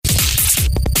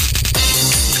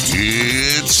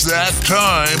It's that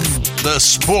time, the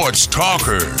Sports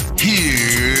Talker.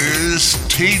 Here's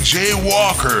TJ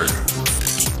Walker.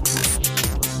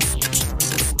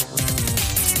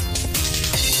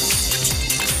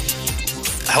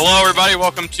 Hello, everybody.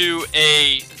 Welcome to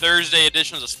a Thursday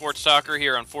edition of the Sports Talker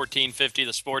here on 1450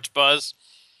 The Sports Buzz.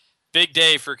 Big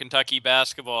day for Kentucky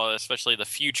basketball, especially the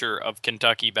future of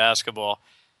Kentucky basketball.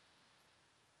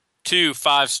 2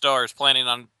 5-stars planning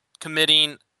on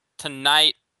committing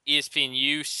tonight,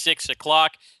 ESPNU, 6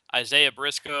 o'clock. Isaiah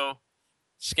Briscoe,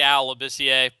 Skal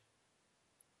Labissiere.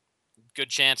 Good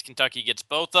chance Kentucky gets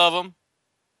both of them.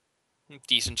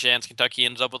 Decent chance Kentucky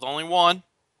ends up with only one.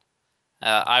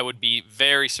 I would be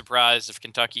very surprised if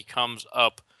Kentucky comes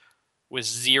up with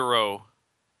 0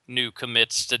 new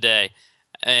commits today.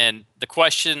 And the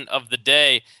question of the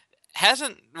day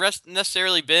hasn't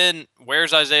necessarily been,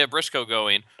 where's Isaiah Briscoe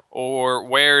going or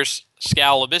where's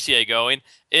Skal Labissiere going?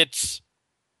 It's,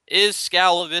 is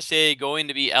Skal Labissiere going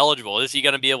to be eligible? Is he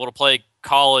going to be able to play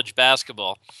college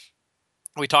basketball?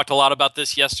 We talked a lot about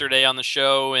this yesterday on the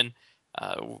show and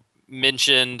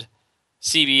mentioned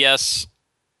CBS.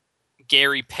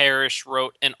 Gary Parrish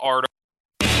wrote an article.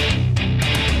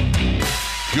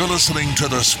 You're listening to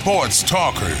the Sports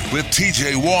Talker with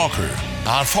TJ Walker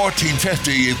on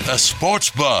 1450 The Sports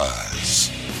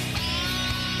Buzz.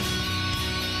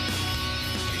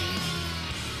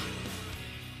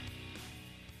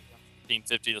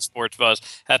 The Sports Buzz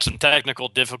had some technical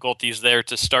difficulties there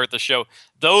to start the show.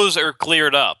 Those are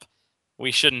cleared up.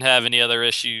 We shouldn't have any other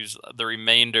issues the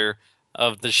remainder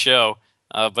of the show.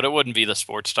 But it wouldn't be the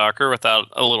Sports Talker without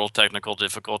a little technical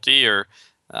difficulty or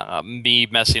me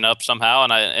messing up somehow.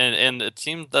 And it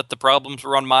seems that the problems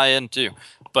were on my end too.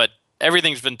 But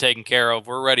everything's been taken care of.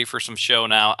 We're ready for some show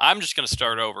now. I'm just going to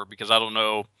start over because I don't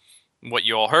know what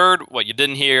you all heard, what you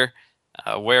didn't hear,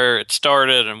 where it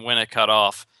started and when it cut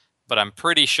off. But I'm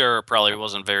pretty sure it probably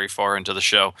wasn't very far into the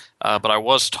show. But I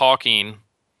was talking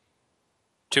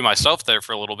to myself there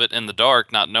for a little bit in the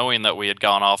dark, not knowing that we had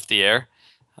gone off the air.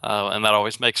 And that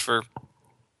always makes for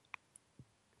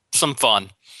some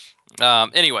fun.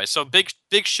 Anyway, so big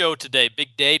show today,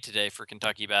 big day today for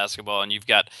Kentucky basketball. And you've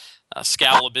got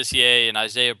Skal Labissiere and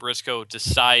Isaiah Briscoe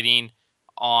deciding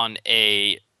on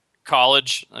a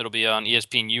college. It'll be on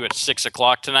ESPNU at 6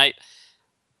 o'clock tonight.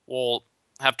 We'll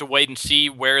have to wait and see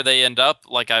where they end up.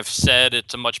 Like I've said,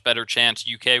 it's a much better chance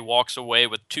UK walks away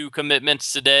with 2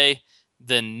 commitments today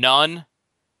than none.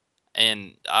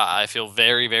 And I feel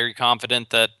very, very confident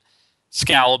that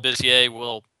Skal Labissiere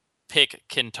will pick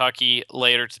Kentucky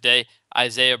later today.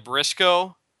 Isaiah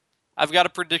Briscoe, I've got a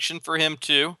prediction for him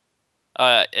too.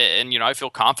 And I feel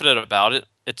confident about it.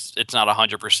 It's not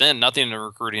 100%. Nothing in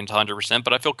recruiting is 100%,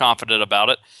 but I feel confident about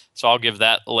it. So I'll give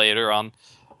that later on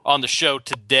the show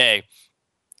today.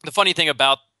 The funny thing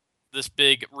about this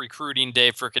big recruiting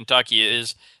day for Kentucky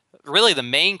is really the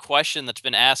main question that's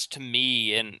been asked to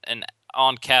me and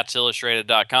on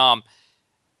CatsIllustrated.com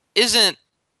isn't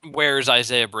where's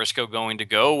Isaiah Briscoe going to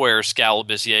go, where's Skal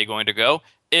Labissiere going to go.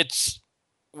 It's,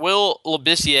 will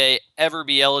Labissiere ever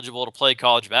be eligible to play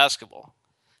college basketball?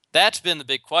 That's been the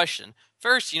big question.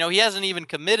 First, he hasn't even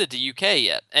committed to UK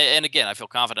yet. And again, I feel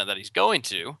confident that he's going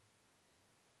to.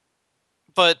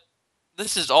 But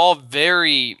this is all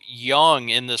very young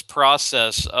in this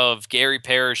process of Gary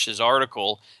Parrish's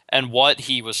article and what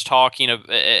he was talking about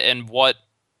and what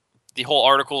the whole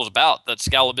article is about, that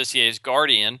Skal Labissiere's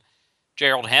guardian,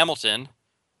 Gerald Hamilton,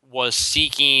 was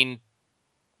seeking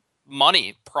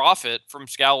money, profit from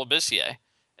Skal Labissiere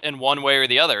in one way or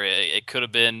the other. It could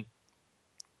have been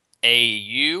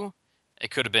AAU.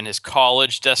 It could have been his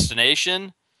college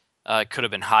destination. It could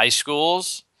have been high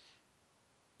schools.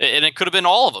 And it could have been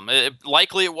all of them.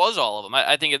 Likely it was all of them.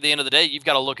 I think at the end of the day, you've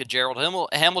got to look at Gerald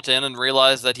Hamilton and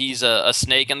realize that he's a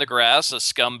snake in the grass, a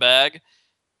scumbag.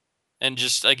 And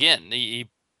just, again, he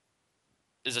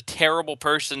is a terrible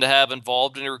person to have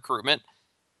involved in recruitment.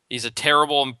 He's a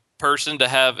terrible person to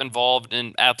have involved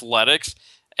in athletics.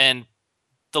 And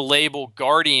the label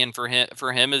guardian for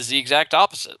him is the exact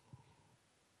opposite.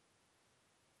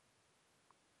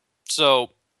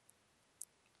 So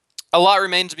a lot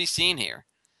remains to be seen here.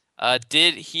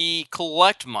 Did he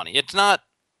collect money? It's not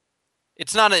an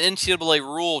NCAA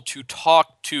rule to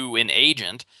talk to an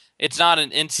agent. It's not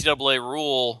an NCAA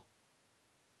rule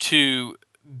to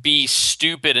be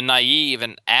stupid and naive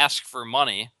and ask for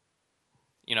money.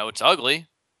 It's ugly.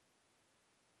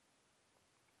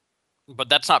 But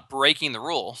that's not breaking the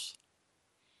rules.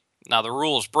 Now, the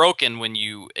rule is broken when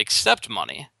you accept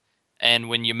money and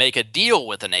when you make a deal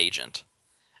with an agent.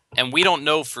 And we don't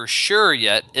know for sure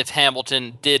yet if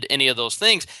Hamilton did any of those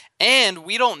things. And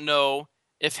we don't know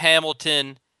if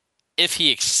Hamilton if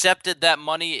he accepted that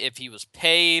money, if he was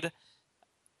paid,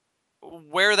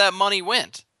 where that money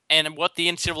went, and what the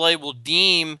NCAA will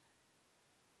deem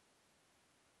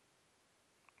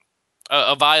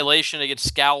a violation against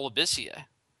Skal Labissiere.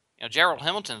 Gerald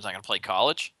Hamilton's not going to play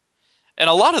college. And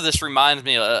a lot of this reminds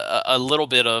me a little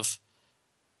bit of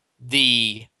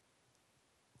the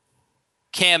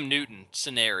Cam Newton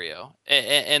scenario.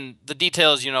 And the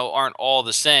details, aren't all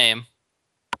the same.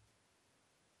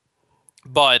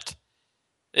 But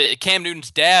Cam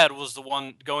Newton's dad was the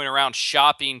one going around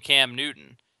shopping Cam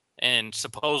Newton. And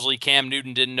supposedly Cam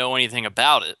Newton didn't know anything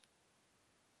about it.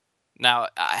 Now,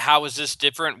 how is this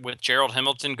different with Gerald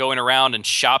Hamilton going around and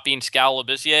shopping Skal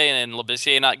Labissiere and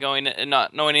Labissiere not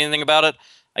knowing anything about it?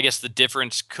 I guess the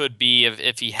difference could be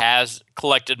if he has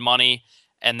collected money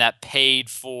and that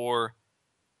paid for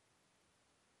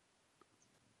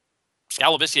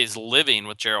Skal Labissiere's living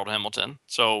with Gerald Hamilton.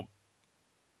 So,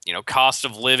 cost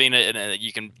of living, and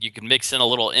you can mix in a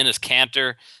little Enes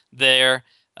Kanter there.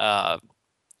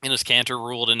 Enes Kanter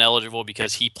ruled ineligible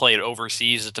because he played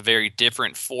overseas. It's a very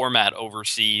different format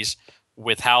overseas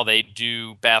with how they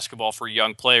do basketball for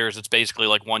young players. It's basically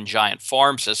like one giant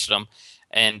farm system.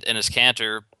 And Enes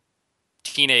Kanter,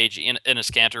 teenage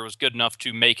Enes Kanter, was good enough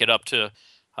to make it up to,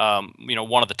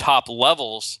 one of the top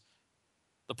levels,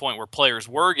 the point where players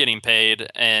were getting paid,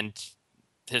 and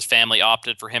his family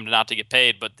opted for him not to get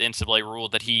paid. But the NCAA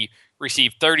ruled that he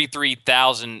received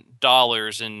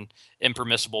 $33,000 in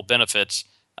impermissible benefits.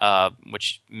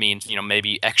 Which means,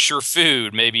 maybe extra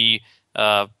food, maybe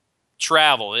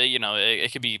travel.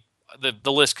 It could be,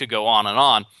 the list could go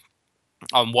on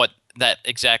what that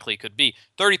exactly could be.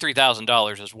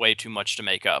 $33,000 is way too much to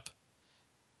make up.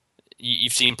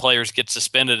 You've seen players get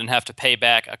suspended and have to pay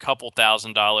back a couple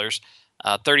 $1,000s.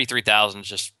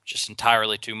 $33,000 is just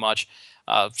entirely too much.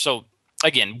 So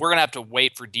again, we're gonna have to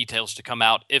wait for details to come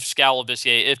out if Skal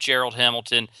Labissiere, if Gerald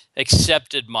Hamilton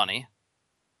accepted money.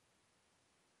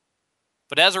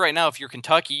 But as of right now, if you're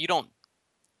Kentucky, you don't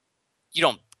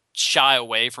shy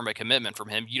away from a commitment from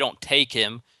him. You don't take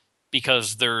him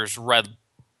because there's red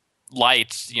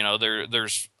lights.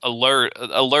 There's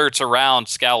alerts around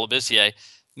Skal Labissiere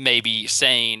maybe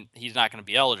saying he's not going to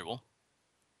be eligible.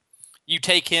 You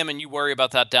take him and you worry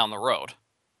about that down the road.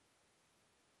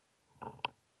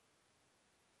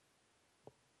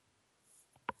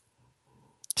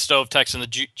 Stove texts in the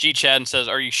G chat and says,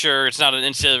 "Are you sure it's not an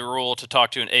NCAA rule to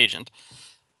talk to an agent?"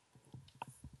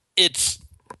 The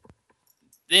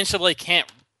NCAA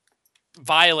can't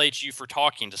violate you for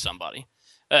talking to somebody.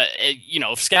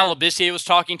 If Skal Labissiere was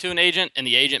talking to an agent and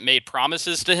the agent made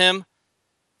promises to him,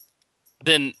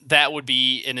 then that would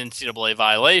be an NCAA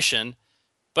violation.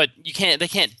 But they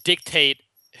can't dictate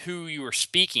who you are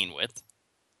speaking with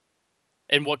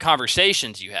and what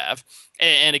conversations you have.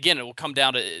 And again, it will come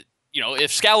down to,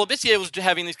 if Skal Labissiere was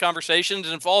having these conversations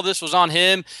and if all this was on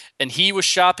him and he was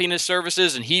shopping his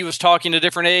services and he was talking to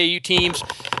different AAU teams,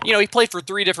 he played for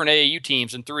 3 different AAU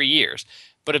teams in 3 years.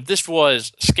 But if this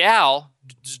was Skal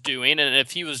doing, and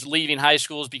if he was leaving high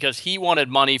schools because he wanted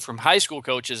money from high school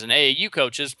coaches and AAU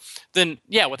coaches, then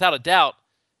yeah, without a doubt,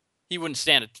 he wouldn't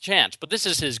stand a chance. But this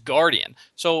is his guardian.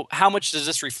 So how much does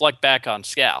this reflect back on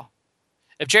Skal?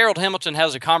 If Gerald Hamilton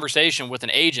has a conversation with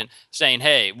an agent saying,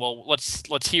 "Hey, well,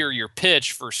 let's hear your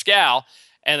pitch for Skal,"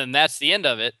 and then that's the end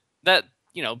of it,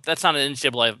 that's not an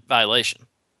NCAA violation.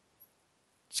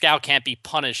 Skal can't be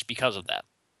punished because of that.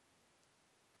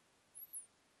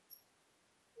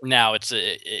 Now,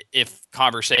 if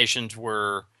conversations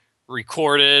were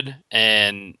recorded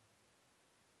and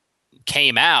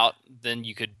came out, then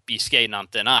you could be skating on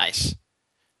thin ice.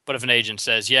 But if an agent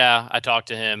says, "Yeah, I talked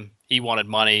to him, he wanted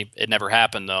money, it never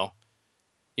happened though,"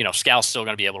 Skal's still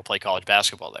going to be able to play college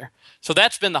basketball there. So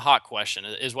that's been the hot question,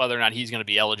 is whether or not he's going to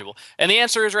be eligible. And the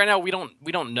answer is right now we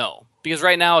don't know, because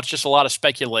right now it's just a lot of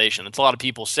speculation. It's a lot of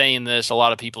people saying this, a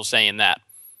lot of people saying that.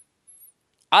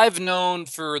 I've known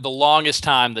for the longest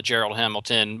time that Gerald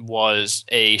Hamilton was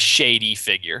a shady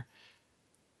figure.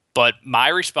 But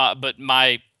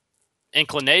my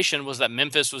inclination was that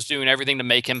Memphis was doing everything to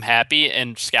make him happy,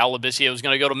 and Skal Labissiere was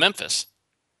going to go to Memphis.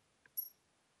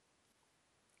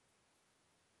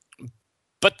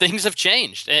 But things have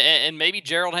changed, and maybe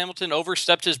Gerald Hamilton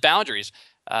overstepped his boundaries.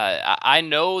 I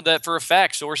know that for a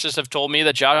fact, sources have told me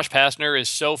that Josh Pastner is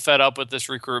so fed up with this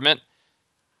recruitment.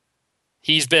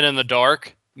 He's been in the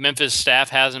dark. Memphis staff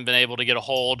hasn't been able to get a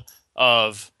hold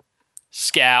of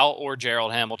Skal or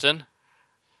Gerald Hamilton.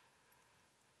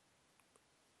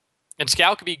 And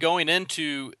Skal could be going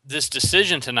into this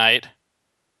decision tonight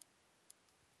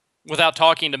without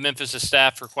talking to Memphis'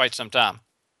 staff for quite some time.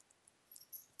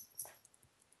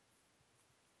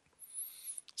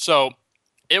 So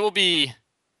it'll be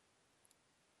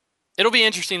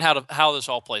interesting how this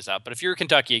all plays out. But if you're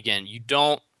Kentucky again, you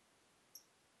don't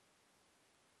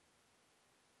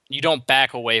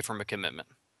back away from a commitment.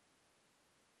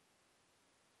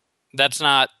 That's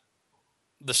not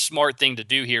the smart thing to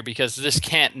do here because this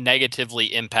can't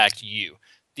negatively impact you.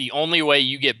 The only way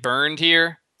you get burned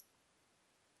here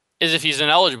is if he's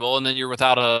ineligible and then you're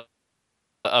without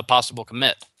a possible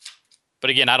commit. But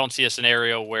again, I don't see a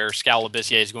scenario where Skal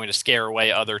Labissiere is going to scare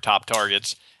away other top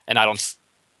targets, and I don't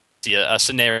see a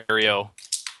scenario.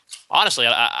 Honestly,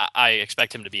 I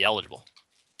expect him to be eligible.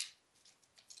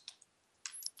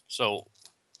 So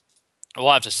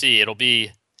we'll have to see. It'll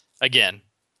be, again,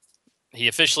 he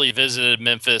officially visited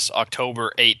Memphis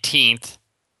October 18th.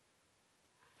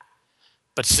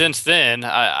 But since then,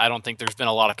 I don't think there's been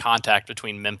a lot of contact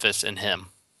between Memphis and him.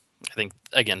 I think,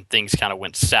 again, things kind of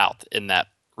went south in that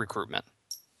recruitment.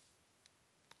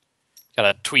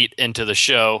 Got a tweet into the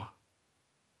show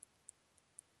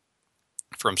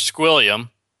from Squilliam.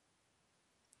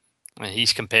 And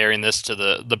he's comparing this to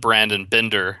the Brandon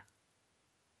Bender.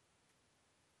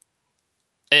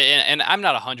 And I'm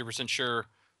not 100% sure.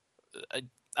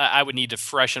 I would need to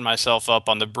freshen myself up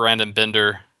on the Brandon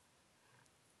Bender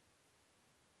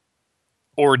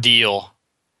ordeal.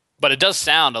 But it does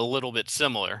sound a little bit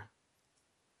similar.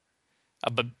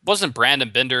 But wasn't Brandon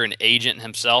Bender an agent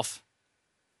himself?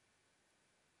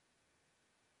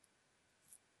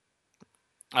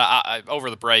 Over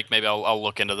the break, maybe I'll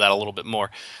look into that a little bit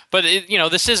more. But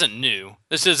this isn't new.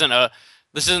 This isn't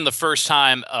the first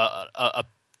time a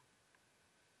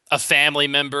family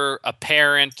member, a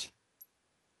parent,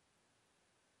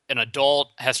 an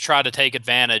adult has tried to take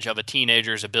advantage of a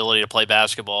teenager's ability to play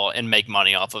basketball and make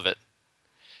money off of it.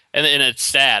 And it's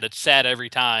sad. It's sad every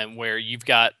time where you've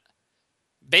got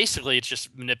basically it's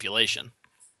just manipulation.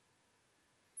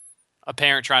 A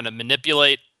parent trying to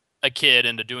manipulate a kid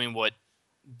into doing what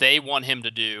they want him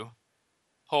to do,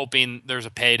 hoping there's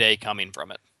a payday coming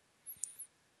from it.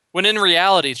 When in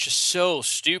reality, it's just so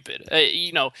stupid.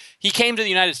 He came to the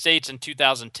United States in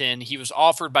 2010. He was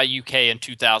offered by UK in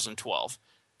 2012.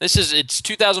 It's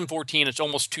 2014. It's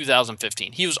almost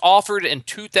 2015. He was offered in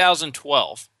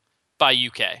 2012 by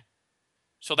UK.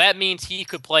 So that means he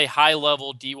could play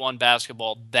high-level D1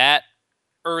 basketball that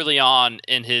early on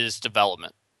in his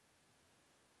development.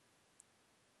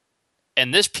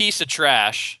 And this piece of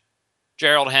trash,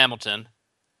 Gerald Hamilton,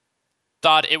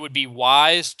 thought it would be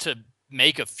wise to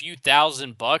make a few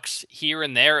 $1,000 here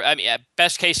and there. I mean, at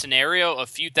best case scenario, a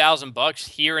few $1,000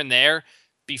 here and there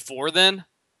before then.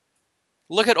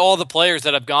 Look at all the players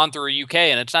that have gone through UK,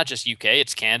 and it's not just UK,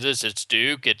 it's Kansas, it's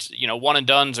Duke, it's, one and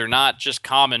dones are not just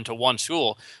common to one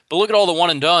school. But look at all the one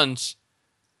and dones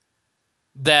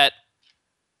that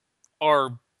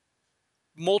are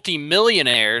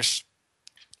multimillionaires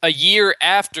a year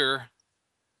after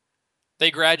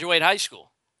they graduate high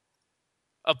school.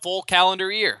 A full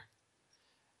calendar year.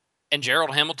 And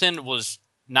Gerald Hamilton was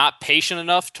not patient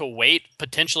enough to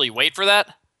potentially wait for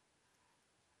that.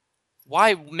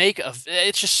 Why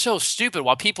it's just so stupid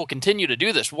why people continue to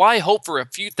do this. Why hope for a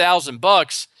few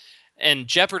 $1,000 and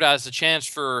jeopardize the chance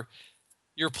for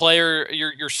your player,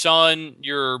 your son,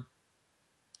 your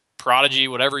prodigy,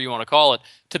 whatever you want to call it,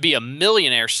 to be a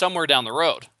millionaire somewhere down the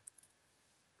road?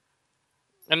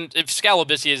 And if Skal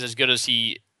Labissiere is as good as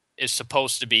he is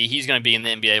supposed to be, he's going to be in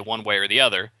the NBA one way or the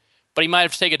other. But he might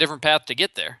have to take a different path to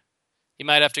get there. He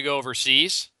might have to go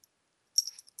overseas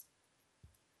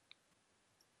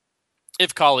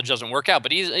if college doesn't work out.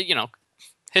 But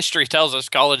history tells us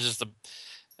college is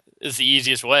the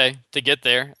easiest way to get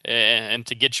there and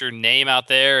to get your name out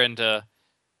there and to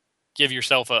give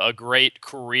yourself a great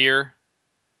career,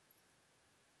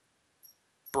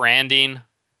 branding.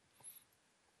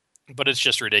 But it's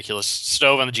just ridiculous.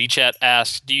 Stove on the G Chat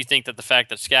asks, do you think that the fact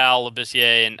that Skal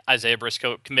Labissiere and Isaiah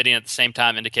Briscoe committing at the same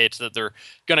time indicates that they're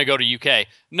going to go to UK?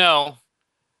 No,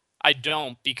 I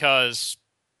don't, because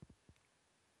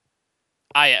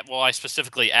I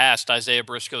specifically asked Isaiah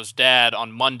Briscoe's dad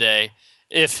on Monday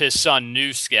if his son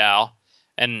knew Skal,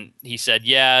 and he said,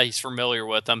 yeah, he's familiar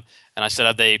with him. And I said,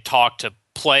 have they talked about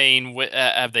playing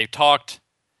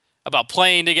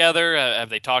together? Have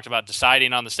they talked about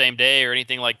deciding on the same day or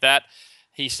anything like that?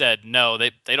 He said no,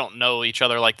 they don't know each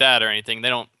other like that or anything. They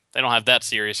don't have that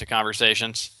serious of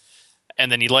conversations. And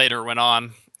then he later went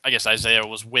on, I guess Isaiah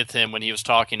was with him when he was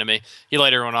talking to me. He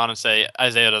later went on and say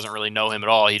Isaiah doesn't really know him at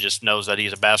all. He just knows that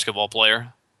he's a basketball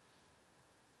player.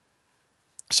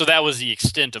 So that was the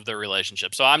extent of their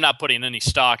relationship. So I'm not putting any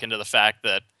stock into the fact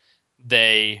that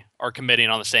they are committing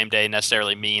on the same day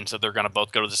necessarily means that they're going to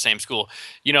both go to the same school.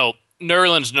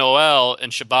 Nerlens Noel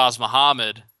and Shabazz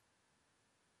Muhammad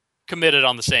committed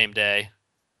on the same day.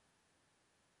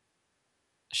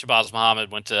 Shabazz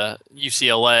Muhammad went to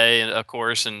UCLA, of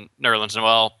course, and Nerlens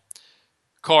Noel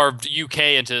carved UK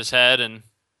into his head and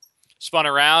spun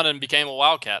around and became a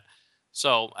Wildcat.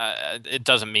 So it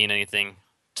doesn't mean anything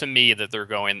to me that they're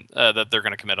going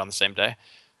to commit on the same day.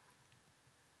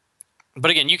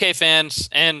 But again, UK fans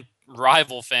and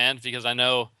rival fans, because I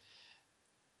know.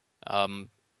 And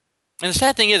the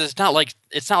sad thing is, it's not like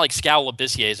Skal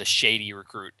Labissière is a shady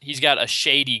recruit. He's got a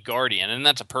shady guardian, and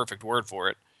that's a perfect word for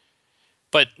it.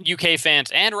 But UK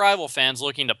fans and rival fans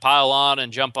looking to pile on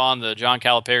and jump on the John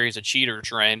Calipari's a cheater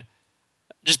train,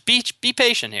 just be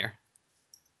patient here.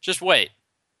 Just wait.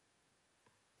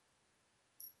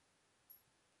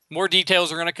 More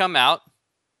details are going to come out,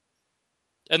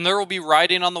 and there will be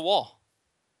writing on the wall.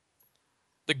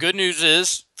 The good news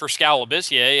is for Skal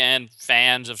Labissière and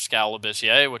fans of Skal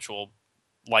Labissière, which will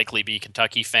likely be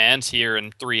Kentucky fans here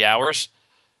in 3 hours,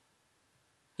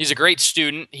 he's a great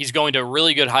student. He's going to a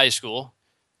really good high school.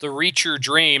 The Reach Your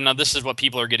Dream, now this is what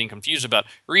people are getting confused about.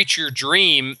 Reach Your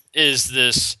Dream is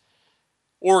this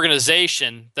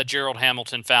organization that Gerald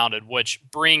Hamilton founded, which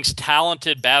brings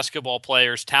talented basketball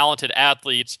players, talented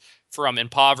athletes from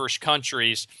impoverished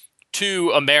countries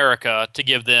to America to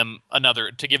give them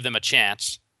a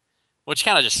chance, which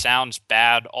kind of just sounds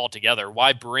bad altogether.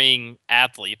 Why bring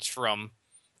athletes from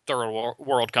third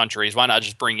world countries? Why not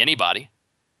just bring anybody?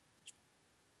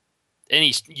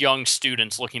 Any young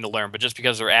students looking to learn, but just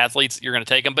because they're athletes, you're going to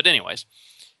take them. But anyways,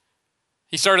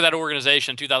 he started that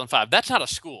organization in 2005. That's not a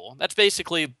school. That's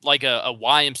basically like a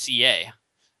YMCA.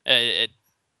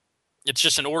 It's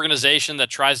just an organization that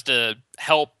tries to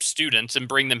help students and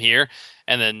bring them here.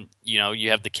 And then, you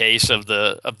have the case of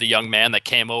the young man that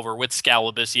came over with Skal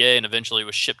Labissière and eventually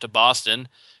was shipped to Boston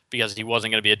because he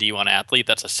wasn't going to be a D1 athlete.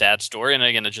 That's a sad story. And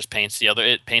again, it just paints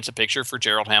a picture for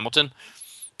Gerald Hamilton.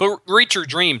 But Reach Your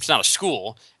Dream, it's not a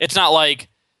school. It's not like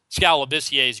Skal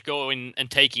Labissière is going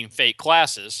and taking fake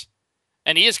classes.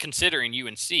 And he is considering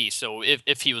UNC. So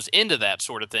if he was into that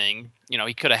sort of thing,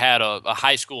 he could have had a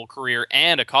high school career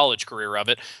and a college career of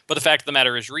it. But the fact of the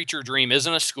matter is, Reach Your Dream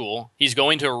isn't a school. He's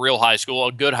going to a real high school,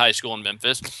 a good high school in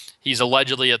Memphis. He's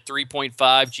allegedly a 3.5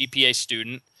 GPA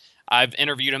student. I've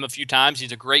interviewed him a few times.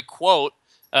 He's a great quote,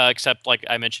 except like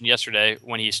I mentioned yesterday,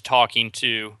 when he's talking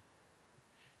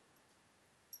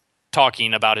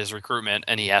about his recruitment,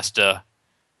 and he has to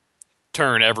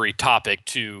turn every topic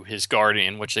to his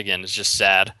guardian, which again is just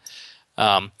sad.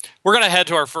 We're going to head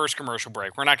to our first commercial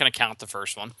break. We're not going to count the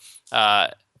first one. We're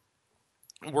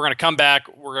going to come back.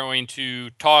 We're going to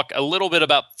talk a little bit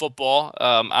about football.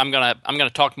 I'm going to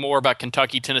talk more about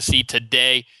Kentucky, Tennessee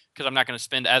today because I'm not going to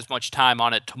spend as much time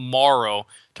on it tomorrow.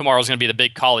 Tomorrow's going to be the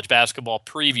big college basketball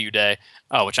preview day,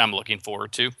 which I'm looking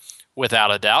forward to, without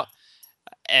a doubt.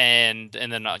 And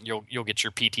then you'll get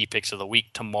your PT picks of the week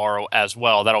tomorrow as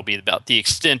well. That'll be about the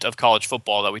extent of college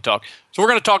football that we talk. So we're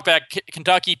going to talk back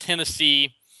Kentucky,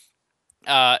 Tennessee,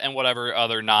 and whatever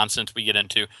other nonsense we get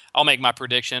into. I'll make my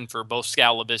prediction for both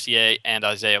Skal Labissière and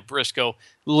Isaiah Briscoe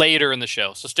later in the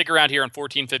show. So stick around here on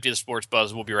 1450 The Sports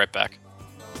Buzz. We'll be right back.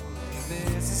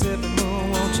 Mississippi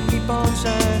moon, won't you keep on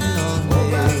shining on me?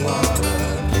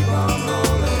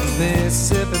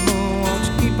 Mississippi moon, won't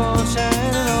you keep on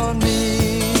shining on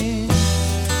me?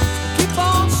 Keep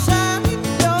on shining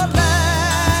your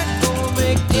light, gonna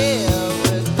make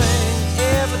everything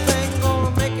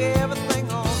gonna make everything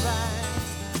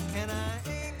alright. And I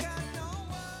ain't got no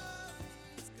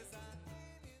worries, 'cause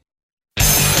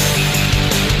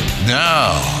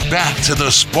Now, back to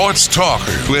the Sports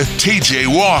Talker with TJ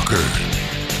Walker.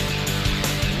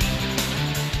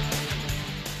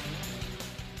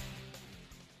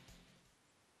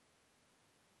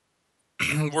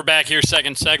 We're back here,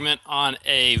 second segment on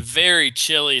a very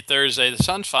chilly Thursday. The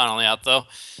sun's finally out, though.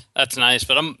 That's nice,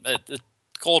 but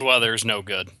cold weather is no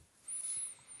good.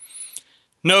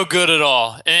 No good at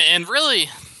all. And really,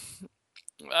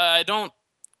 I don't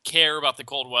care about the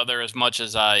cold weather as much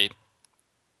as I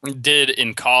did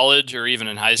in college or even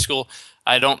in high school.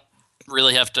 I don't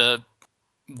really have to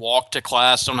walk to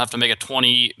class. Don't have to make a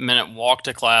 20-minute walk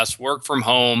to class. Work from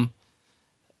home.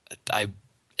 I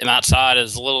am outside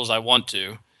as little as I want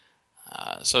to.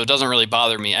 So it doesn't really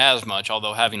bother me as much,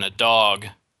 although having a dog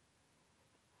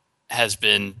has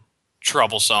been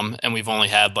troublesome, and we've only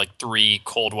had like 3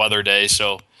 cold weather days,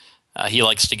 so he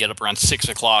likes to get up around 6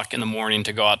 o'clock in the morning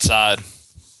to go outside.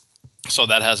 So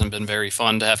that hasn't been very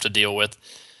fun to have to deal with.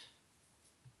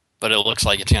 But it looks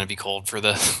like it's going to be cold for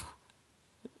the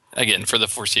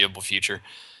foreseeable future.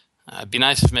 It'd be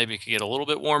nice if maybe it could get a little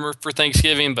bit warmer for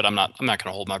Thanksgiving, but I'm not going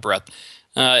to hold my breath.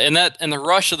 In the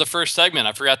rush of the first segment,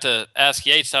 I forgot to ask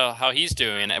Yates how he's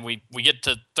doing. And we get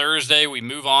to Thursday, we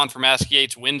move on from Ask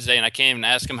Yates Wednesday, and I can't even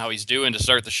ask him how he's doing to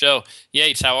start the show.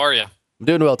 Yates, how are you? I'm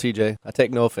doing well, TJ. I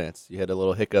take no offense. You had a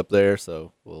little hiccup there,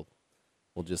 so we'll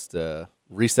just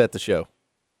reset the show.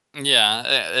 Yeah,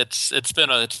 it's been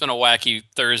a wacky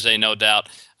Thursday, no doubt.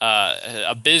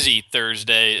 A busy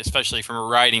Thursday, especially from a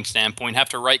writing standpoint. Have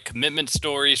to write commitment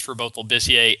stories for both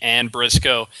Labissiere and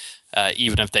Briscoe.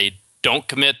 Even if they don't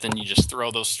commit, then you just throw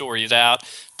those stories out.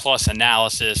 Plus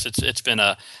analysis. It's been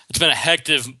a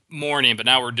hectic morning, but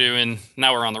now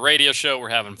we're on the radio show. We're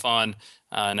having fun.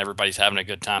 And everybody's having a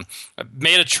good time. I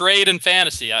made a trade in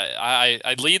fantasy.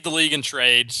 I lead the league in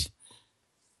trades.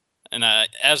 And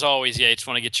as always, Yates,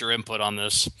 want to get your input on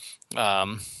this.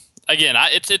 Again,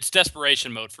 it's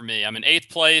desperation mode for me. I'm in 8th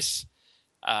place.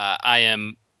 I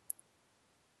am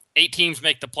 8 teams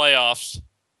make the playoffs.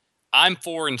 I'm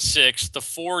 4 and 6. The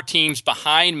 4 teams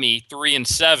behind me, 3 and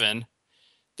 7.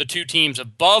 The 2 teams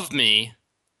above me,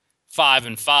 5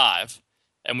 and 5.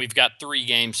 And we've got 3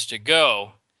 games to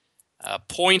go.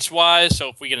 Points-wise, so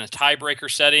if we get in a tiebreaker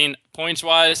setting,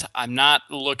 points-wise, I'm not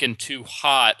looking too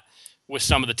hot with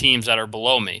some of the teams that are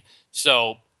below me.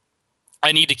 So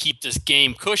I need to keep this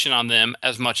game cushion on them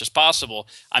as much as possible.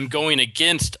 I'm going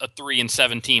against a 3 and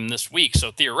 7 team this week.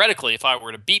 So theoretically, if I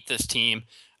were to beat this team,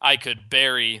 I could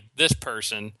bury this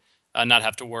person, not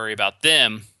have to worry about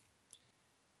them.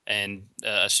 And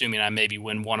assuming I maybe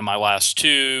win one of my last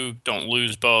 2, don't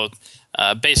lose both.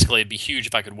 Basically, it'd be huge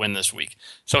if I could win this week.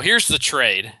 So here's the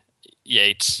trade,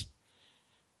 Yates.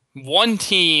 One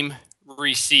team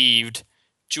received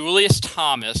Julius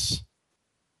Thomas,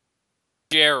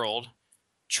 Gerald,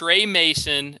 Trey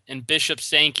Mason, and Bishop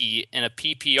Sankey in a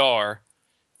PPR.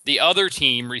 The other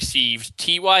team received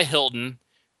T.Y. Hilton,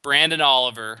 Brandon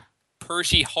Oliver,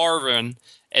 Percy Harvin,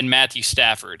 and Matthew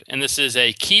Stafford. And this is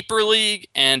a keeper league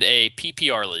and a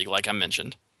PPR league, like I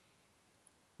mentioned.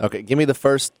 Okay, give me the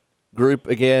first group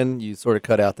again. You sort of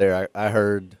cut out there. I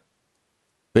heard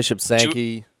Bishop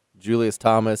Sankey, Julius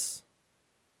Thomas.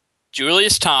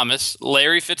 Julius Thomas,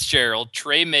 Larry Fitzgerald,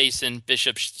 Trey Mason,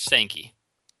 Bishop Sankey.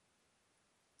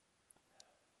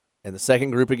 And the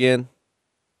second group again?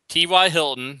 T.Y.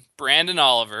 Hilton, Brandon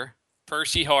Oliver,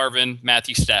 Percy Harvin,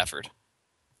 Matthew Stafford.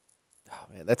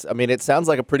 Oh, man, it sounds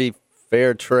like a pretty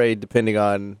fair trade depending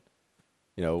on,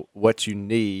 what you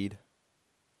need.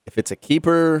 If it's a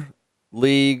keeper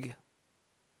league,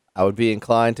 I would be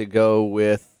inclined to go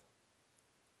with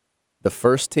the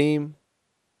first team.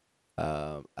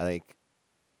 I think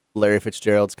Larry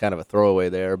Fitzgerald's kind of a throwaway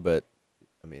there, but,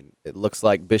 it looks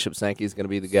like Bishop Sankey's going to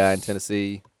be the guy in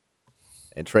Tennessee,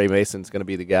 and Trey Mason's going to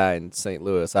be the guy in St.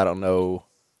 Louis. I don't know.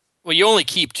 Well, you only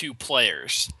keep 2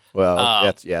 players. Well,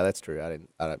 that's true.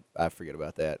 I forget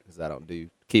about that because I don't do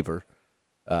keeper.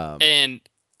 And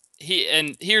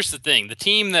here's the thing: the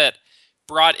team that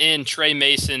brought in Trey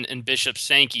Mason and Bishop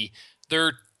Sankey,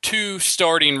 their 2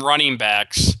 starting running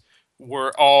backs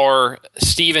are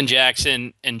Steven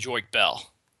Jackson and Joique Bell.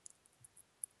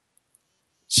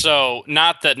 So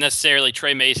not that necessarily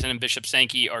Trey Mason and Bishop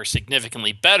Sankey are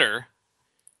significantly better,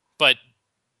 but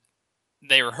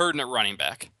they were hurting at running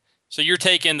back. So you're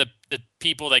taking the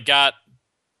people that got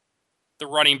the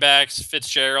running backs,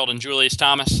 Fitzgerald and Julius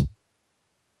Thomas?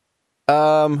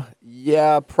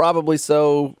 Yeah, probably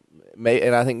so.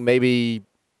 And I think maybe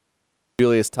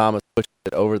Julius Thomas pushed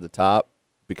it over the top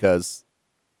because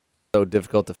it's so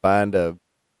difficult to find a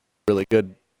really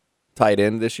good tight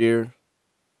end this year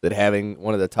that having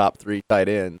one of the top 3 tight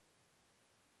ends,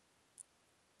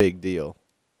 big deal.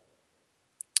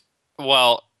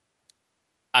 Well,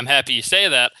 I'm happy you say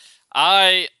that.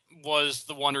 I was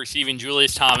the one receiving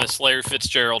Julius Thomas, Larry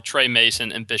Fitzgerald, Trey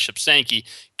Mason, and Bishop Sankey.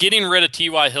 Getting rid of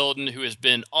T.Y. Hilton, who has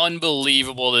been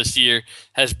unbelievable this year,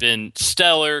 has been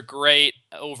stellar, great,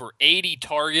 over 80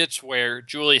 targets, where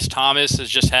Julius Thomas has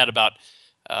just had about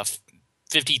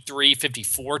 53,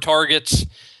 54 targets.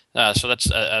 So that's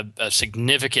a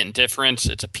significant difference.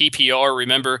 It's a PPR,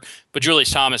 remember, but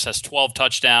Julius Thomas has 12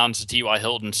 touchdowns. T.Y.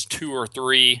 Hilton's 2 or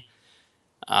 3.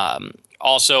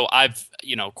 Also,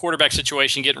 quarterback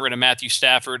situation, getting rid of Matthew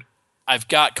Stafford. I've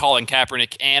got Colin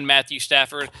Kaepernick and Matthew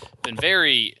Stafford. Been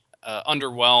very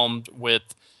underwhelmed with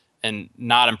and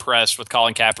not impressed with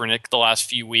Colin Kaepernick the last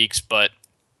few weeks, but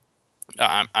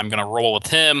I'm going to roll with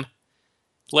him.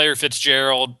 Larry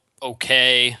Fitzgerald,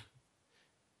 okay.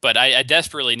 But I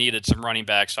desperately needed some running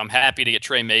backs, so I'm happy to get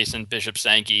Trey Mason, Bishop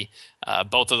Sankey.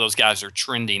 Both of those guys are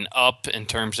trending up in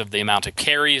terms of the amount of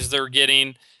carries they're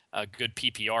getting. Good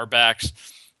PPR backs.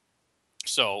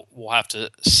 So we'll have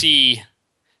to see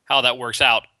how that works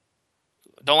out.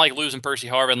 Don't like losing Percy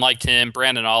Harvin, liked him.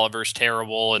 Brandon Oliver's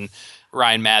terrible, and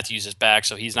Ryan Matthews is back,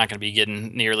 so he's not going to be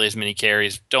getting nearly as many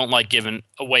carries. Don't like giving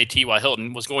away T.Y.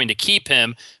 Hilton. Was going to keep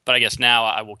him, but I guess now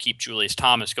I will keep Julius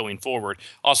Thomas going forward.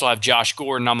 Also have Josh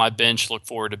Gordon on my bench. Look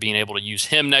forward to being able to use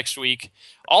him next week.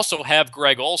 Also have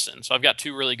Greg Olsen. So I've got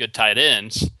 2 really good tight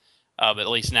ends, but at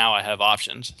least now I have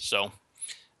options. So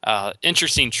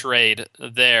interesting trade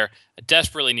there. I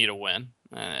desperately need a win.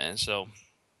 So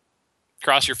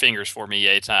cross your fingers for me,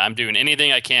 Yates. I'm doing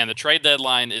anything I can. The trade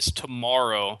deadline is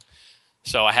tomorrow,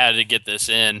 so I had to get this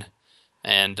in.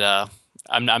 And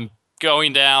I'm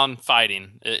going down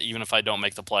fighting, even if I don't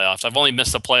make the playoffs. I've only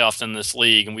missed the playoffs in this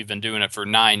league, and we've been doing it for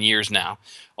 9 years now.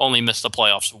 Only missed the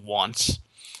playoffs once.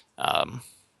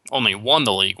 Only won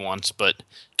the league once, but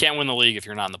can't win the league if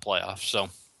you're not in the playoffs. So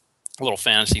a little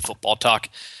fantasy football talk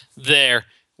there.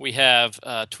 We have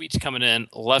tweets coming in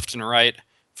left and right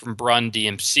from Brun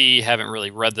DMC. Haven't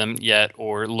really read them yet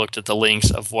or looked at the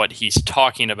links of what he's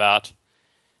talking about.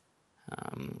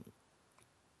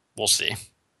 We'll see.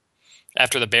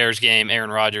 After the Bears game,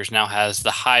 Aaron Rodgers now has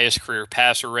the highest career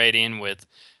passer rating with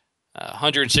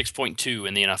 106.2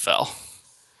 in the NFL.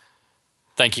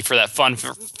 Thank you for that fun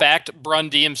fact, Brun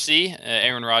DMC.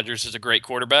 Aaron Rodgers is a great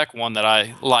quarterback, one that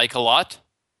I like a lot.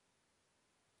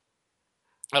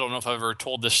 I don't know if I've ever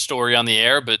told this story on the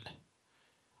air, but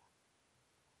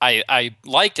I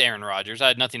liked Aaron Rodgers. I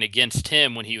had nothing against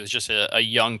him when he was just a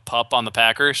young pup on the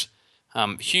Packers.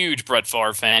 Huge Brett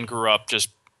Favre fan. Grew up just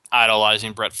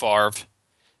idolizing Brett Favre.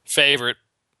 Favorite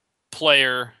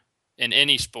player in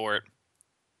any sport.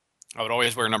 I would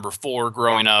always wear number 4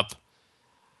 growing up.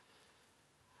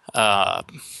 I'll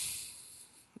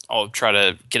try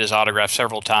to get his autograph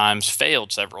several times.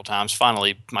 Failed several times.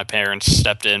 Finally, my parents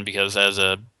stepped in because as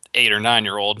a 8 or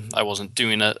 9-year-old, I wasn't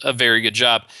doing a very good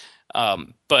job.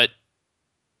 But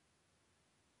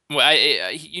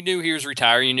you knew he was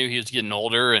retiring. You knew he was getting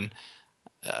older, and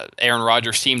Aaron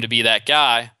Rodgers seemed to be that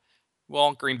guy.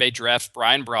 Well, Green Bay drafts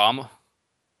Brian Brohm,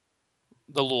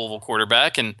 the Louisville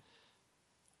quarterback, and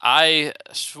I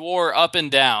swore up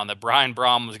and down that Brian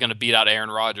Brohm was going to beat out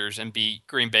Aaron Rodgers and be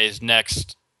Green Bay's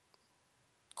next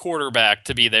quarterback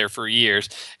to be there for years.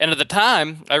 And at the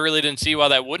time, I really didn't see why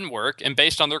that wouldn't work. And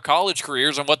based on their college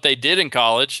careers and what they did in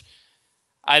college,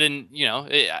 I didn't,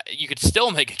 you could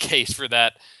still make a case for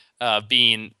that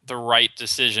being the right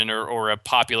decision or a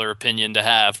popular opinion to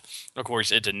have. Of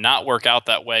course, it did not work out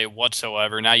that way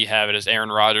whatsoever. Now you have it as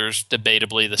Aaron Rodgers,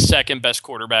 debatably the second best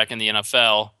quarterback in the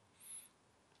NFL,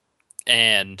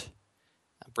 and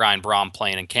Brian Brohm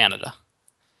playing in Canada.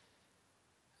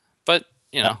 But,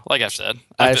 like I've said.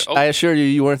 I assure you,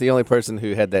 you weren't the only person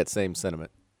who had that same sentiment.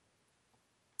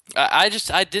 I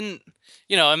didn't,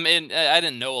 I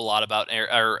didn't know a lot about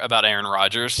Aaron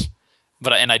Rodgers,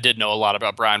 and I did know a lot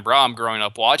about Brian Brohm growing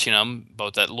up watching him,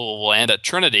 both at Louisville and at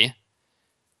Trinity.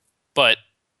 But,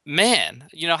 man,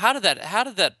 how did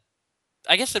that,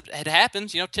 I guess it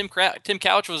happens. Tim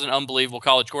Couch was an unbelievable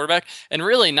college quarterback and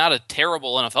really not a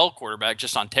terrible NFL quarterback,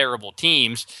 just on terrible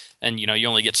teams. And, you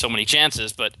only get so many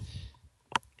chances. But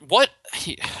what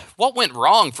went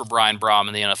wrong for Brian Brohm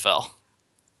in the NFL?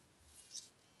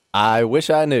 I wish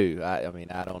I knew. I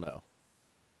don't know.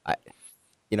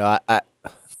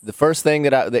 The first thing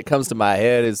that comes to my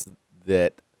head is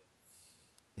that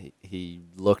he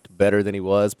looked better than he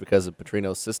was because of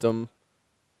Petrino's system.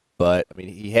 But,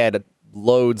 he had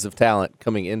loads of talent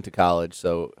coming into college,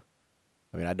 so,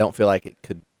 I don't feel like it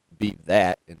could be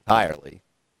that entirely.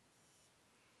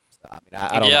 So,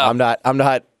 I don't know. I'm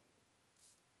not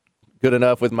good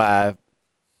enough with my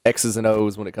X's and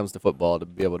O's when it comes to football to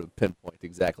be able to pinpoint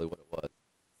exactly what it was.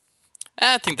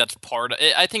 I think that's part of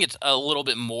it. I think it's a little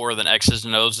bit more than X's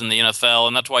and O's in the NFL,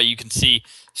 and that's why you can see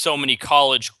so many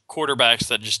college quarterbacks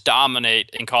that just dominate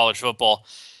in college football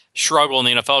struggle in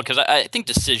the NFL, because I think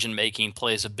decision-making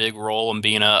plays a big role in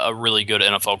being a really good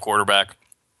NFL quarterback.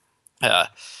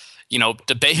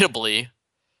 Debatably,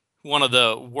 one of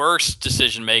the worst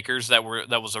decision-makers that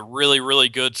was a really, really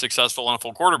good, successful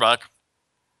NFL quarterback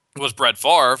was Brett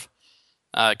Favre.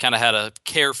 Kind of had a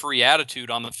carefree attitude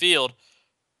on the field,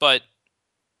 but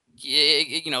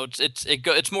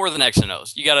it's more than X and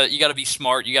O's. You gotta be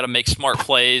smart. You gotta make smart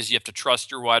plays. You have to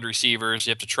trust your wide receivers.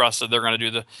 You have to trust that they're going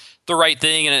to do the right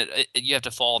thing, and you have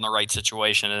to fall in the right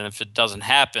situation. And if it doesn't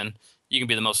happen, you can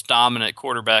be the most dominant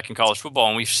quarterback in college football.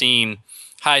 And we've seen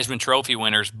Heisman Trophy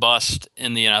winners bust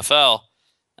in the NFL.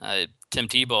 Tim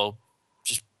Tebow.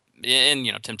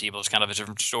 Tim Tebow's kind of a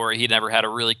different story. He never had a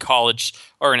really college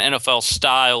or an NFL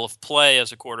style of play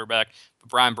as a quarterback. But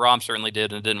Brian Brohm certainly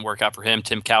did, and it didn't work out for him.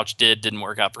 Tim Couch didn't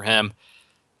work out for him.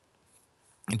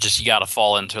 You got to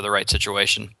fall into the right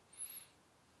situation.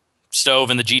 Stove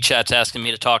in the G chat's asking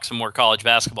me to talk some more college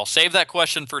basketball. Save that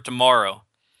question for tomorrow.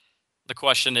 The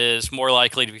question is more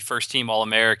likely to be first team All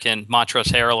American,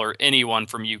 Montrezl Harrell, or anyone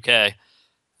from UK.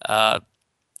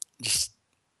 Just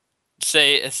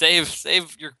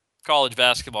save your college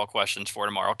basketball questions for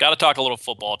tomorrow. Got to talk a little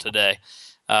football today,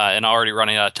 and already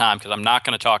running out of time because I'm not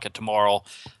going to talk it tomorrow,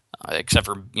 except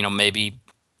for maybe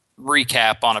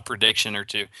recap on a prediction or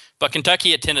two. But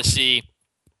Kentucky at Tennessee,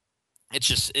 it's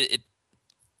just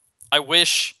I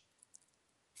wish,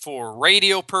 for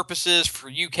radio purposes, for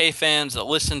UK fans that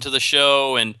listen to the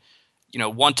show and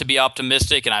want to be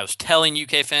optimistic, and I was telling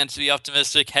UK fans to be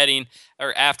optimistic heading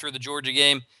or after the Georgia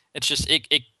game. It's just it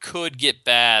could get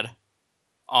bad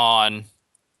on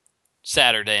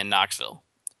Saturday in Knoxville,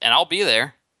 and I'll be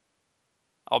there.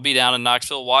 I'll be down in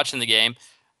Knoxville watching the game,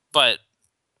 but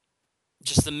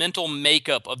just the mental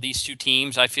makeup of these two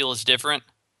teams, I feel, is different.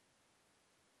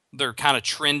 They're kind of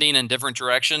trending in different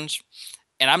directions.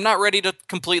 And I'm not ready to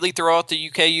completely throw out the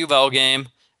UK UVL game,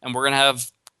 and we're going to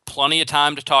have plenty of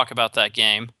time to talk about that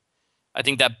game. I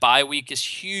think that bye week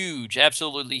is huge,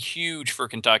 absolutely huge for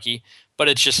Kentucky, but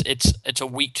it's a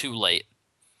week too late.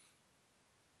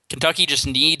 Kentucky just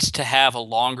needs to have a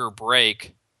longer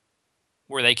break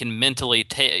where they can mentally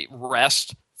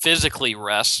rest, physically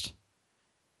rest,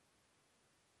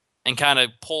 and kind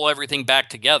of pull everything back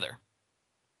together.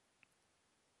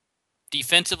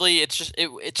 Defensively, it's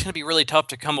going to be really tough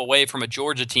to come away from a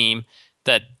Georgia team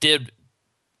that did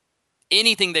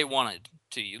anything they wanted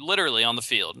to you, literally on the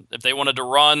field. If they wanted to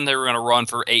run, they were going to run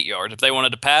for 8 yards. If they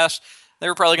wanted to pass, they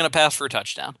were probably going to pass for a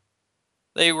touchdown.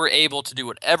 They were able to do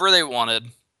whatever they wanted,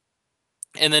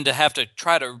 and then to have to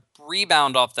try to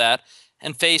rebound off that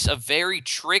and face a very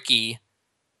tricky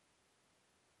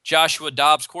Joshua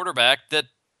Dobbs quarterback that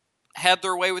had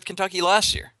their way with Kentucky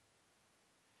last year.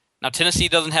 Now, Tennessee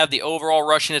doesn't have the overall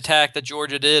rushing attack that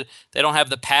Georgia did. They don't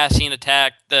have the passing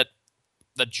attack that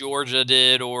Georgia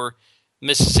did or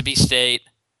Mississippi State.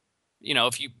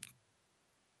 If you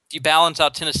balance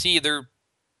out Tennessee,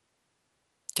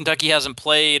 Kentucky hasn't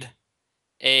played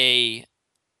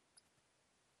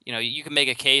you can make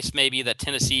a case maybe that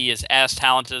Tennessee is as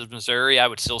talented as Missouri. I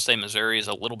would still say Missouri is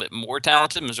a little bit more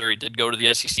talented. Missouri did go to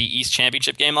the SEC East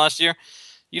Championship game last year.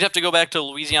 You'd have to go back to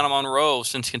Louisiana Monroe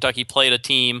since Kentucky played a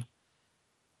team.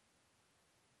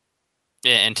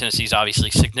 And Tennessee's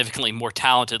obviously significantly more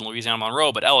talented than Louisiana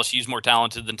Monroe, but LSU's more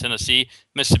talented than Tennessee.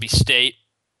 Mississippi State,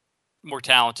 more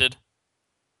talented.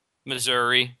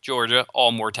 Missouri, Georgia,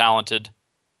 all more talented.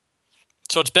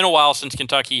 So it's been a while since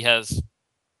Kentucky has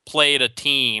played a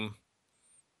team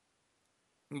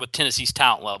with Tennessee's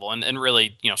talent level. And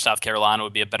really, South Carolina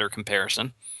would be a better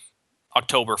comparison.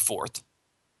 October 4th.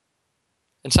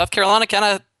 And South Carolina kind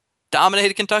of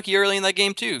dominated Kentucky early in that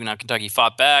game, too. Now, Kentucky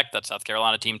fought back. That South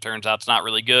Carolina team turns out it's not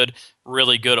really good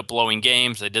at blowing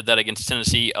games. They did that against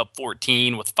Tennessee, up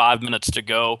 14 with 5 minutes to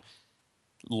go.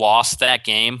 Lost that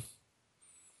game.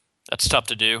 That's tough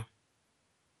to do.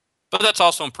 But that's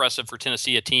also impressive for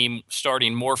Tennessee, a team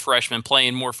starting more freshmen,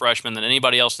 playing more freshmen than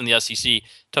anybody else in the SEC,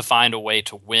 to find a way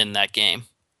to win that game.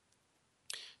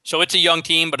 So it's a young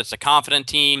team, but it's a confident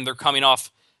team. They're coming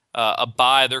off a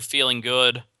bye. They're feeling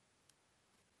good.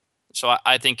 So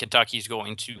I think Kentucky's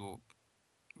going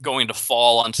to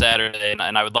fall on Saturday,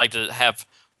 and I would like to have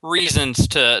reasons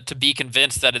to be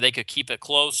convinced that they could keep it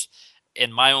close.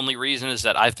 And my only reason is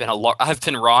that I've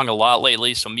been wrong a lot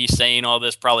lately. So me saying all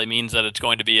this probably means that it's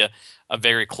going to be a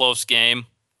very close game.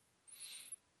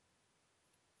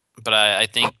 But I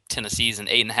think Tennessee's an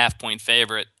 8.5 point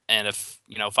favorite, and if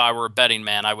I were a betting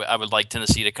man, I would like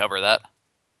Tennessee to cover that.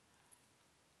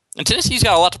 And Tennessee's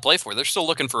got a lot to play for. They're still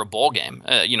looking for a bowl game,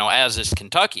 as is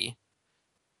Kentucky.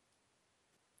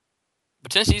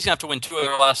 But Tennessee's going to have to win 2 of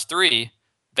their last 3,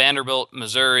 Vanderbilt,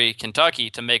 Missouri, Kentucky,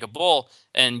 to make a bowl.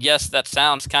 And yes, that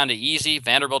sounds kind of easy.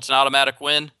 Vanderbilt's an automatic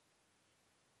win.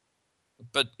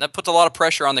 But that puts a lot of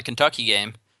pressure on the Kentucky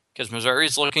game because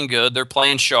Missouri's looking good. They're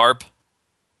playing sharp.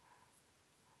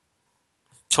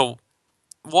 So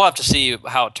we'll have to see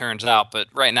how it turns out. But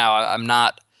right now, I'm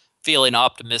not feeling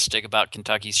optimistic about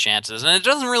Kentucky's chances. And it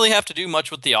doesn't really have to do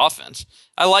much with the offense.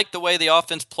 I like the way the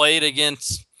offense played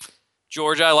against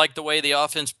Georgia. I like the way the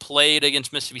offense played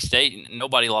against Mississippi State.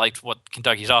 Nobody liked what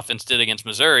Kentucky's offense did against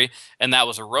Missouri, and that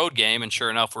was a road game. And sure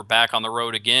enough, we're back on the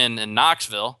road again in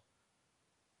Knoxville.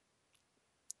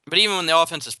 But even when the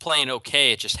offense is playing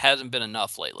okay, it just hasn't been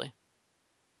enough lately.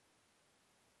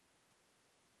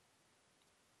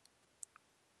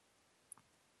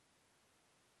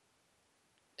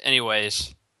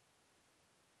 Anyways,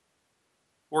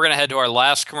 we're going to head to our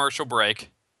last commercial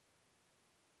break.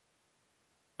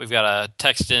 We've got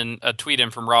a tweet in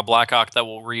from Rob Blackhawk that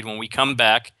we'll read when we come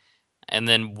back. And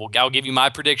then I'll give you my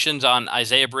predictions on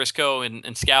Isaiah Briscoe and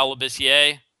Scal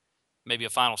Labissiere, maybe a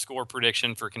final score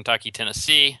prediction for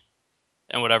Kentucky-Tennessee,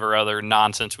 and whatever other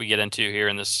nonsense we get into here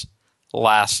in this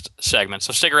last segment.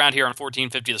 So stick around here on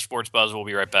 1450 The Sports Buzz. We'll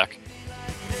be right back.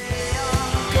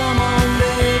 Come on,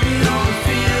 baby, don't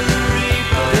feel the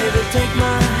reaper. Baby, take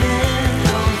my hand,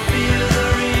 don't feel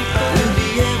the reaper. We'll be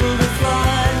able to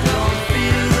fly, don't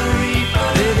feel the reaper.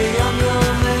 Baby, I'm your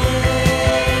man.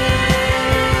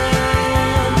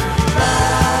 La,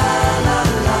 la, la,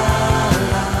 la.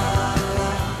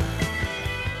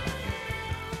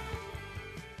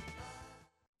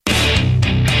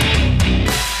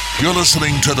 You're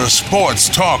listening to the Sports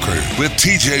Talker with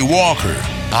TJ Walker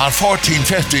on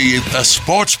 1450 The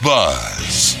Sports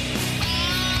Buzz.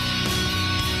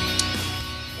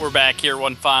 We're back here,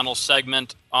 one final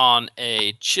segment on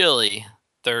a chilly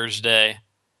Thursday.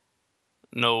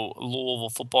 No Louisville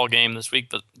football game this week,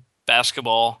 but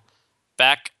basketball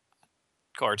back.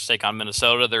 Cards take on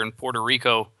Minnesota. They're in Puerto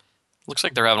Rico. Looks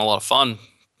like they're having a lot of fun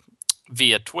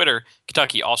via Twitter.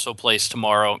 Kentucky also plays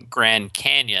tomorrow, Grand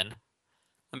Canyon.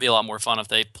 It'd be a lot more fun if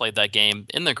they played that game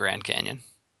in the Grand Canyon.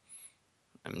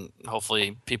 And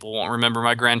hopefully people won't remember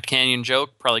my Grand Canyon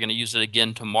joke. Probably going to use it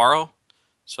again tomorrow.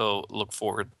 So look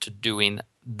forward to doing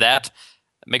that.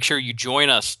 Make sure you join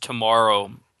us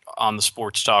tomorrow on the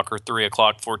Sports Talker, 3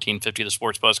 o'clock, 1450 The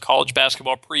Sports Buzz, college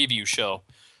basketball preview show.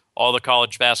 All the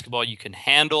college basketball you can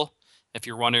handle. If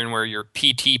you're wondering where your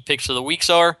PT picks of the weeks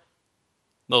are,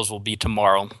 those will be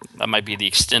tomorrow. That might be the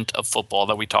extent of football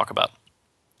that we talk about.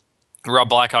 Rob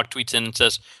Blackhawk tweets in and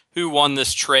says, who won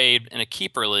this trade in a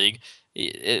keeper league?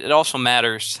 It also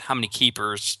matters how many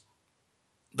keepers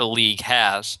the league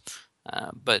has.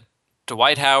 But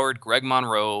Dwight Howard, Greg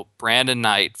Monroe, Brandon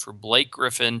Knight for Blake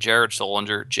Griffin, Jared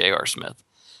Solinger, J.R. Smith.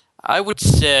 I would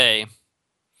say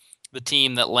the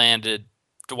team that landed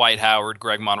Dwight Howard,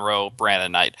 Greg Monroe,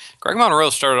 Brandon Knight. Greg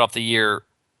Monroe started off the year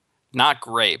not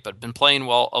great, but been playing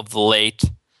well of late.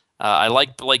 I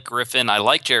like Blake Griffin. I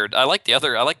like Jared. I like the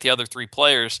other three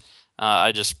players.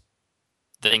 I just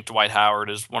think Dwight Howard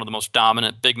is one of the most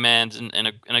dominant big men and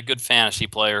a good fantasy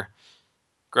player.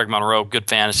 Greg Monroe, good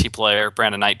fantasy player.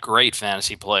 Brandon Knight, great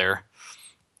fantasy player.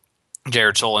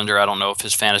 Jared Solinger, I don't know if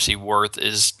his fantasy worth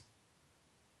is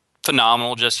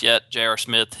phenomenal just yet. J.R.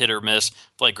 Smith, hit or miss.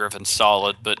 Blake Griffin's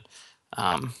solid, but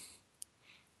I'd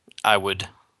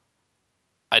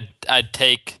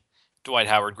take Dwight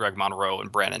Howard, Greg Monroe,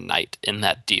 and Brandon Knight in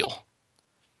that deal.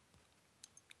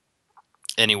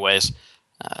 Anyways,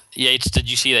 Yates, did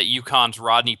you see that UConn's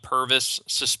Rodney Purvis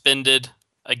suspended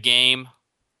a game?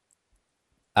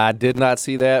 I did not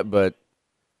see that, but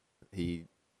he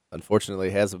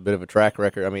unfortunately has a bit of a track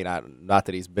record. I mean, not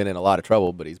that he's been in a lot of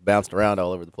trouble, but he's bounced around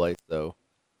all over the place. So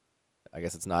I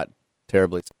guess it's not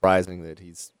terribly surprising that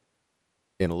he's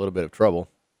in a little bit of trouble.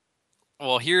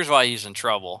 Well, here's why he's in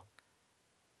trouble.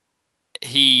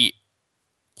 He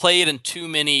played in too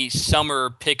many summer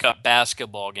pickup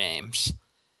basketball games.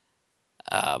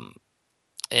 And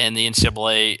the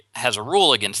NCAA has a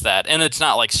rule against that. And it's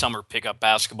not like summer pickup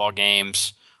basketball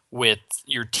games with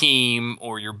your team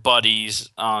or your buddies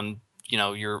on,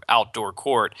 your outdoor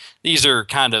court. These are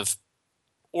kind of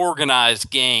organized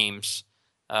games.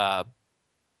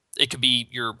 It could be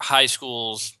your high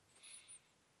school's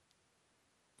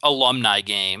alumni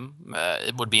game.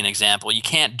 It would be an example. You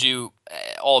can't do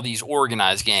all these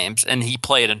organized games, and he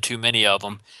played in too many of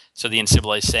them. So the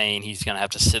NCAA is saying he's going to have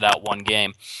to sit out one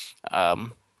game.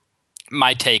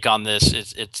 My take on this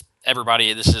is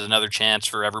everybody. This is another chance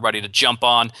for everybody to jump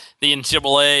on the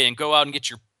NCAA and go out and get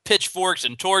your pitchforks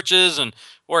and torches, and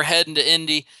we're heading to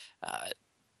Indy.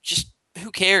 Just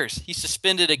who cares? He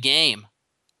suspended a game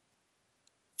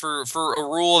for a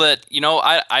rule that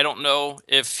I don't know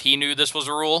if he knew this was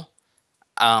a rule.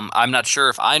 I'm not sure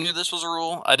if I knew this was a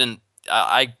rule.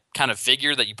 I kind of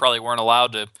figured that you probably weren't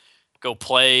allowed to go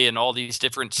play in all these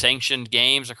different sanctioned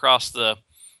games across the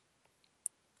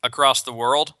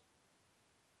world.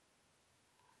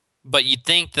 But you'd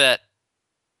think that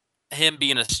him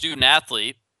being a student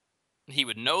athlete, he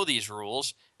would know these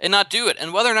rules and not do it.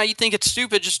 And whether or not you think it's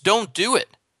stupid, just don't do it.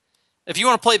 If you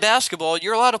want to play basketball,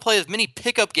 you're allowed to play as many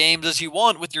pickup games as you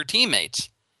want with your teammates.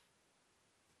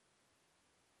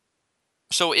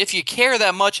 So if you care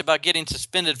that much about getting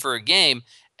suspended for a game,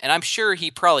 and I'm sure he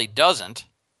probably doesn't,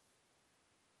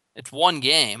 it's one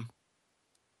game,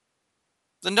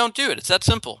 then don't do it. It's that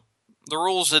simple. The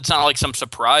rules, it's not like some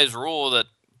surprise rule that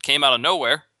came out of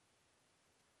nowhere.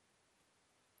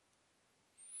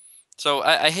 So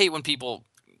I hate when people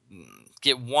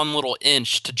get one little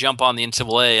inch to jump on the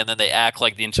NCAA, and then they act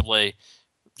like the NCAA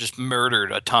just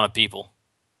murdered a ton of people.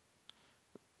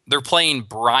 They're playing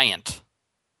Bryant.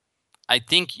 I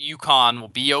think UConn will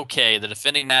be okay. The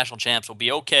defending national champs will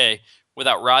be okay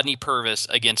without Rodney Purvis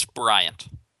against Bryant.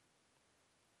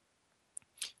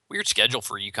 Weird schedule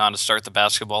for UConn to start the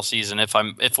basketball season if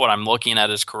what I'm looking at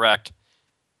is correct.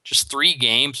 Just 3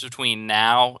 games between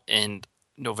now and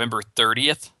November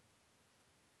 30th.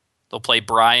 They'll play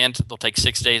Bryant. They'll take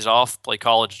 6 days off, play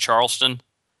College of Charleston,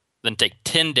 then take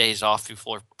 10 days off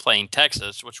before playing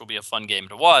Texas, which will be a fun game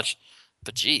to watch.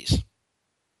 But geez,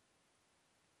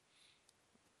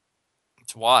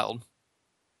 it's wild.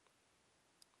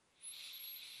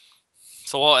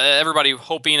 So everybody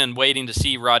hoping and waiting to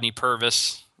see Rodney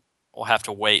Purvis will have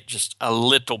to wait just a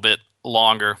little bit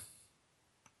longer.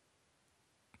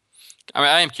 I mean,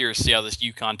 I am curious to see how this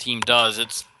UConn team does.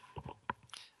 It's,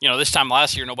 this time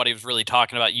last year, nobody was really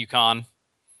talking about UConn.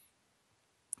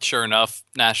 Sure enough,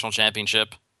 national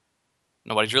championship.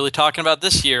 Nobody's really talking about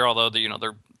this year, although they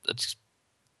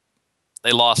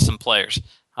lost some players.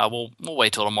 We'll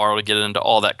wait till tomorrow to get into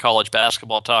all that college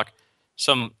basketball talk.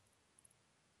 Some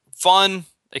fun,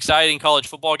 exciting college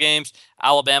football games.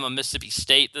 Alabama, Mississippi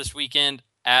State this weekend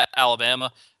at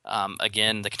Alabama.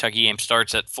 Again, the Kentucky game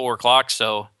starts at 4 o'clock,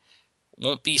 so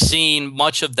won't be seeing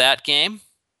much of that game.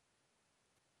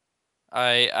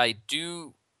 I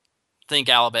do think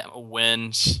Alabama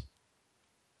wins.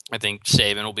 I think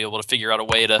Saban will be able to figure out a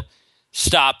way to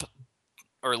stop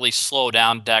or at least slow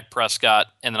down Dak Prescott,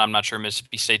 and then I'm not sure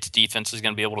Mississippi State's defense is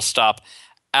going to be able to stop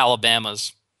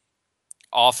Alabama's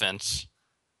offense.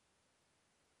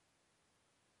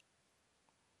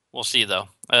 We'll see, though.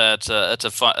 That's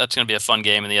going to be a fun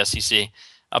game in the SEC.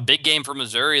 A big game for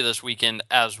Missouri this weekend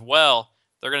as well.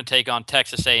 They're going to take on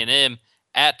Texas A&M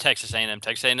at Texas A&M.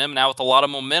 Texas A&M now with a lot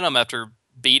of momentum after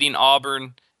beating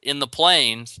Auburn in the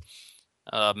Plains.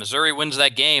 Missouri wins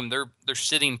that game. They're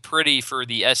sitting pretty for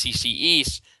the SEC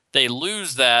East. They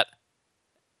lose that,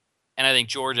 and I think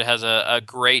Georgia has a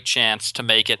great chance to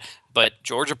make it. But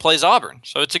Georgia plays Auburn,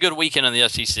 so it's a good weekend in the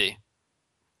SEC.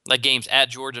 That game's at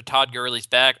Georgia. Todd Gurley's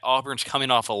back. Auburn's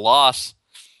coming off a loss.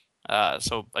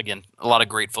 So, again, a lot of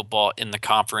great football in the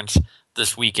conference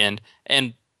this weekend.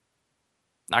 And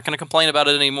not going to complain about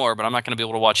it anymore, but I'm not going to be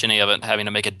able to watch any of it having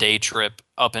to make a day trip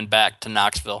up and back to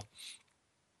Knoxville.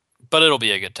 But it'll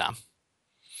be a good time.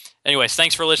 Anyways,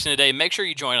 thanks for listening today. Make sure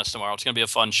you join us tomorrow. It's going to be a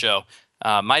fun show.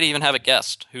 Might even have a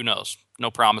guest. Who knows? No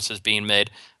promises being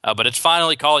made. But it's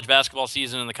finally college basketball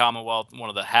season in the Commonwealth. One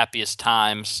of the happiest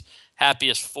times,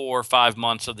 happiest 4 or 5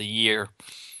 months of the year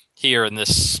here in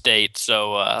this state.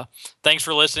 So thanks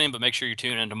for listening, but make sure you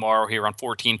tune in tomorrow here on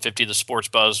 1450 The Sports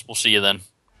Buzz. We'll see you then.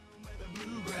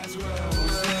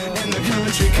 And the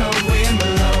country cold wind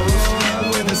blows,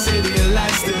 where the city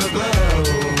lights still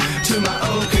glow. To my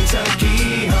old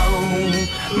Kentucky home,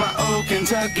 my old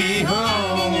Kentucky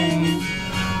home.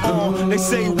 They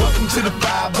say welcome to the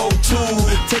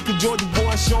 502. Take a Georgia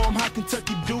boy, show 'em how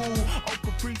Kentucky do.